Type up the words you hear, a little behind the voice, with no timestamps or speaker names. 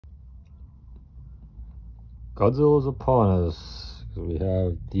Godzilla's upon us. We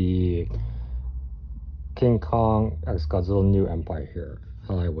have the King Kong x Godzilla New Empire here.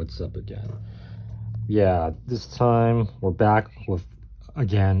 Hi, what's up again? Yeah, this time we're back with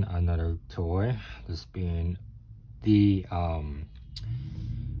again another toy. This being the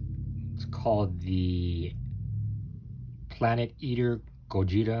it's called the Planet Eater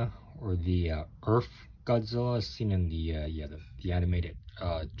Gojira, or the Earth Godzilla, seen in the the animated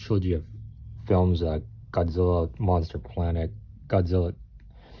trilogy of films, Godzilla Monster Planet, Godzilla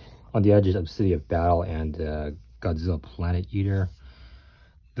on the Edges of City of Battle, and Godzilla Planet Eater.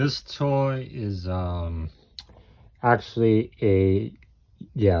 This toy is actually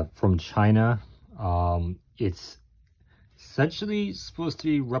from China. It's essentially supposed to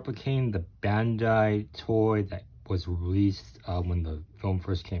be replicating the Bandai toy that was released when the film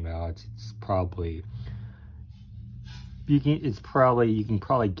first came out. It's probably you can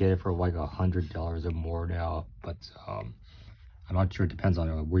probably get it for like $100 or more now, but I'm not sure. It depends on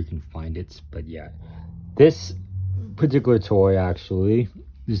where you can find it. But yeah, this particular toy, actually,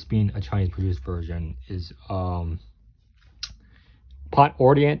 this being a Chinese produced version, is pot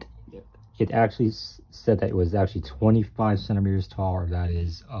orient. It actually said that it was actually 25 centimeters tall, or that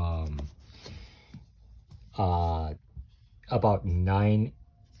is about 9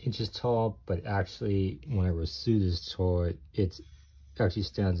 inches tall. But actually, when I received this toy, it actually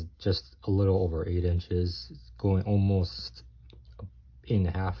stands just a little over 8 inches. It's going almost in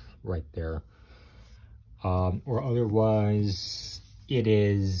half right there. Or otherwise, it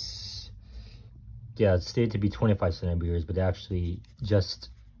is, yeah, it's stated to be 25 centimeters, but actually just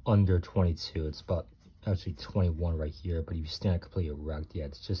under 22. It's about actually 21 right here, but if you stand it completely erect, yeah,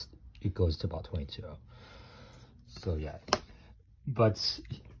 it goes to about 22. So yeah, but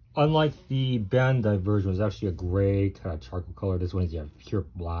unlike the Bandai version, it was actually a gray kind of charcoal color. This one is pure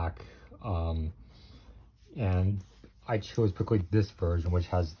black. And I chose particularly this version, which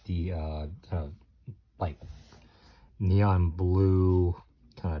has the kind of like neon blue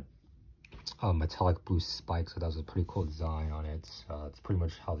kind of metallic blue spikes. So that was a pretty cool design on it. It's pretty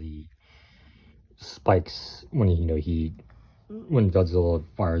much how the spikes when when Godzilla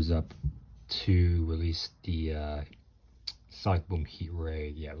fires up to release the sonic boom heat ray.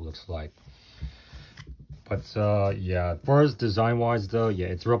 Yeah, it looks like. But yeah, as far as design wise though, yeah,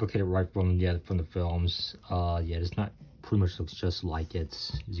 it's replicated right from the films. Yeah, it's not, pretty much looks just like it.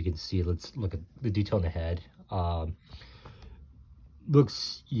 As you can see, let's look at the detail in the head.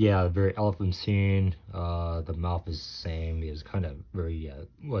 Looks, yeah, very elephantine. The mouth is the same. It's kind of very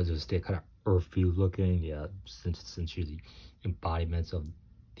what does it say, kind of earthy looking. Yeah, since the embodiments of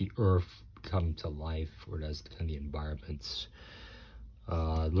the earth come to life, or that's kind of the environments.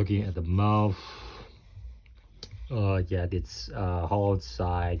 Looking at the mouth, yeah, it's hollowed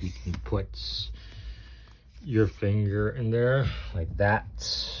side. You can put your finger in there like that.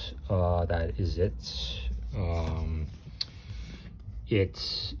 That is it.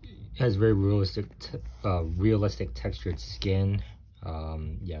 It has very realistic textured skin.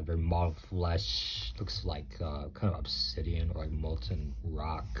 Yeah, very mottled flesh. Looks like kind of obsidian or like molten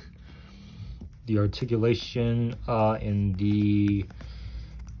rock. The articulation in the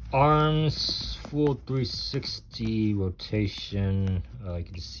arms, full 360 rotation. You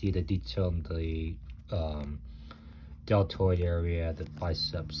can see the detail in the deltoid area, the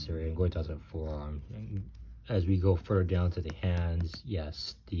biceps area, and going down to the forearm. And as we go further down to the hands,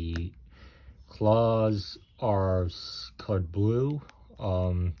 yes, the claws are colored blue,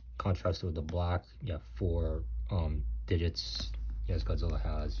 contrasted with the black. Yeah, 4 digits. Yes, Godzilla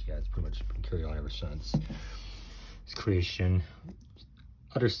has. Yeah, it's pretty much been carried on ever since its creation.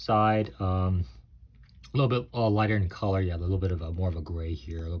 Other side, a little bit lighter in color. Yeah, a little bit of more of a gray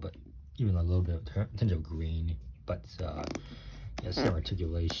here, a little bit of tinge of green. But yeah, same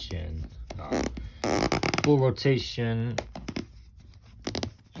articulation, full rotation,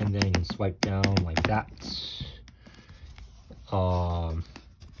 and then you can swipe down like that. And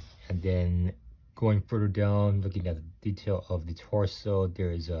then going further down, looking at the detail of the torso,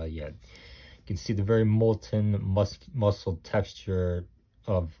 there is yeah, you can see the very molten muscle texture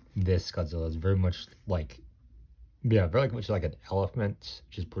of this Godzilla. Is very much like, yeah, very much like an elephant,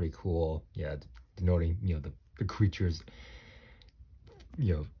 which is pretty cool. Yeah, denoting the creature's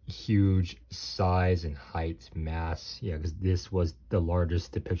huge size and height, mass. Yeah, because this was the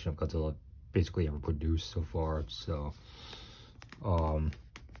largest depiction of Godzilla basically ever produced so far. So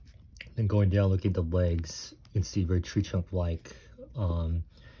then going down, looking at the legs, you can see very tree trunk like.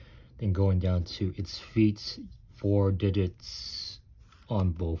 Then going down to its feet, 4 digits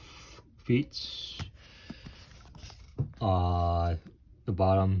on both feet. The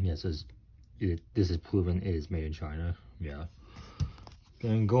bottom, yeah, says this is proven it is made in China. Yeah.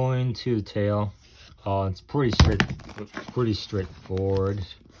 And going to the tail, it's pretty straightforward.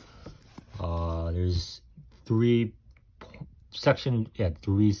 There's three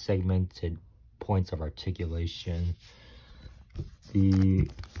segmented points of articulation. The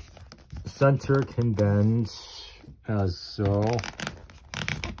center can bend as so,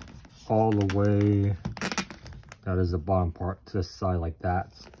 all the way. That is the bottom part to the side like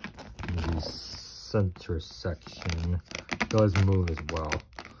that. And the center section does move as well.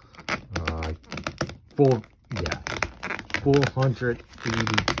 Full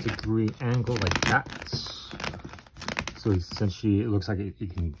 180-degree angle like that. So essentially, it looks like you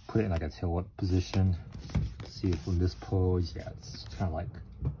can put it in like a tail whip position. See it from this pose. Yeah, it's kind of like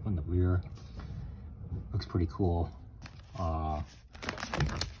on the rear. Looks pretty cool. Well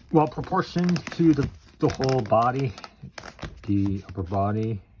proportioned to the whole body, the upper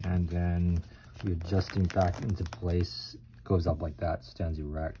body, and then we're adjusting back into place. Goes up like that, stands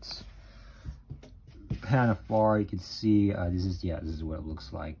erect. Pan afar, you can see this is what it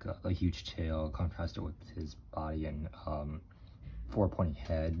looks like. A huge tail contrasted with his body and 4-pointing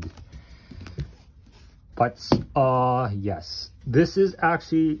head. But yes, this is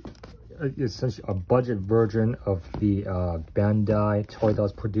actually essentially a budget version of the Bandai toy that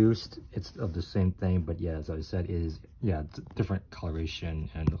was produced. It's of the same thing, but yeah, as I said, it is different coloration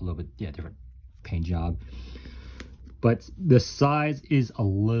and a little bit different paint job. But the size is a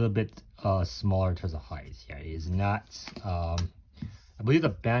little bit smaller in terms of height. Yeah, it is not. I believe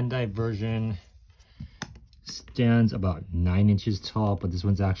the Bandai version stands about 9 inches tall, but this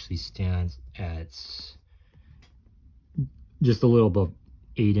one's actually stands at just a little above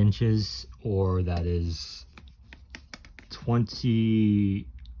 8 inches, or that is 20.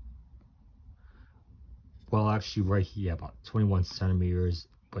 Well, actually, right here, about 21 centimeters,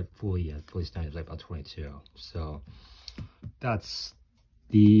 but fully standing is like about 22. So that's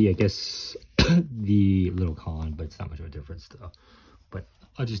the, I guess, the little con, but it's not much of a difference though. But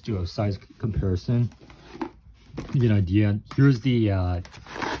I'll just do a size comparison to get an idea. Here's the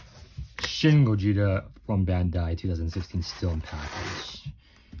Shin Gojira from Bandai 2016 still in package,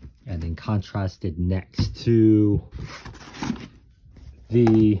 and then contrasted next to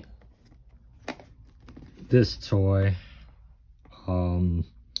this toy.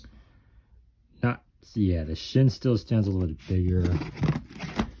 The Shin still stands a little bit bigger.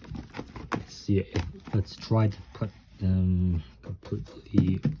 Let's see it. Let's try to put them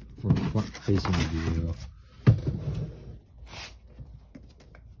completely for front facing view.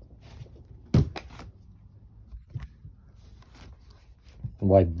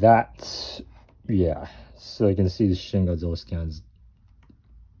 Like that. Yeah. So you can see the Shin Godzilla stands.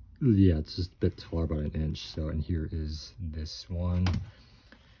 Yeah, it's just a bit taller, about an inch. So, and here is this one.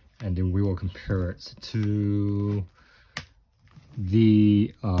 And then we will compare it to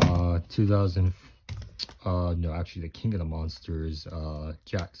the the King of the Monsters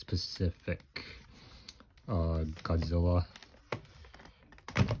Jax Pacific Godzilla.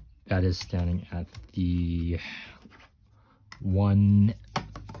 That is standing at the 1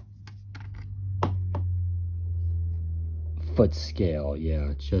 foot scale.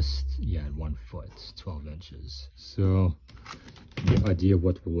 Just 1 foot, 12 inches. So the idea of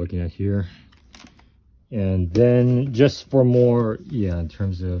what we're looking at here. And then just for more, in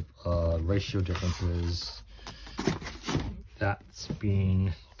terms of ratio differences, that's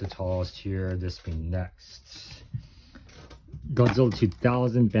being the tallest here, this being next. Godzilla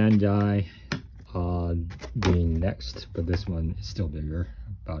 2000 Bandai being next, but this one is still bigger,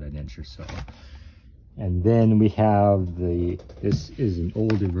 about an inch or so. And then we have this is an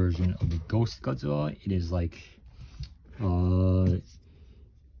older version of the Ghost Godzilla. It is like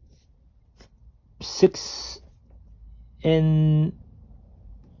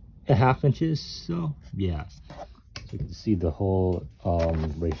 6.5 inches. So yeah, so you can see the whole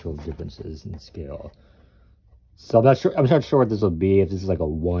racial differences in scale. So I'm not sure what this will be, if this is like a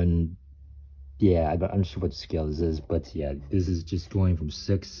 1. I'm not sure what scale this is, but yeah, this is just going from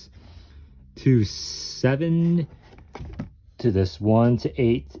 6 to 7 to this 1 to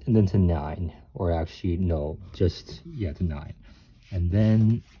 8 and then to 9, or actually no, just to 9. And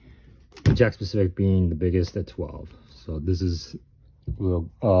then the Jax Pacific being the biggest at 12. So this is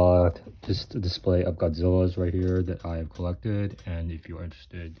just a display of Godzillas right here that I have collected, and if you're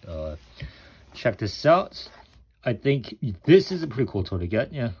interested, check this out. I think this is a pretty cool toy to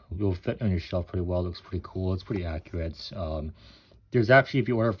get. It'll fit on your shelf pretty well. Looks pretty cool. It's pretty accurate. There's actually, if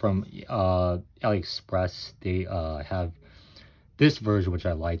you order from AliExpress, they have this version, which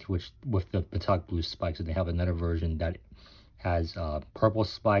I like, which with the metallic blue spikes, and they have another version that has purple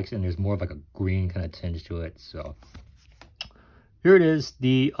spikes, and there's more of like a green kind of tinge to it. So here it is,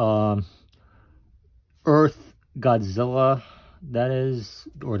 the Earth Godzilla, that is,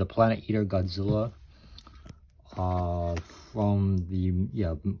 or the Planet Eater Godzilla, from the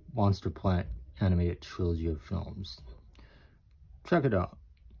Monster Planet animated trilogy of films. Check it out.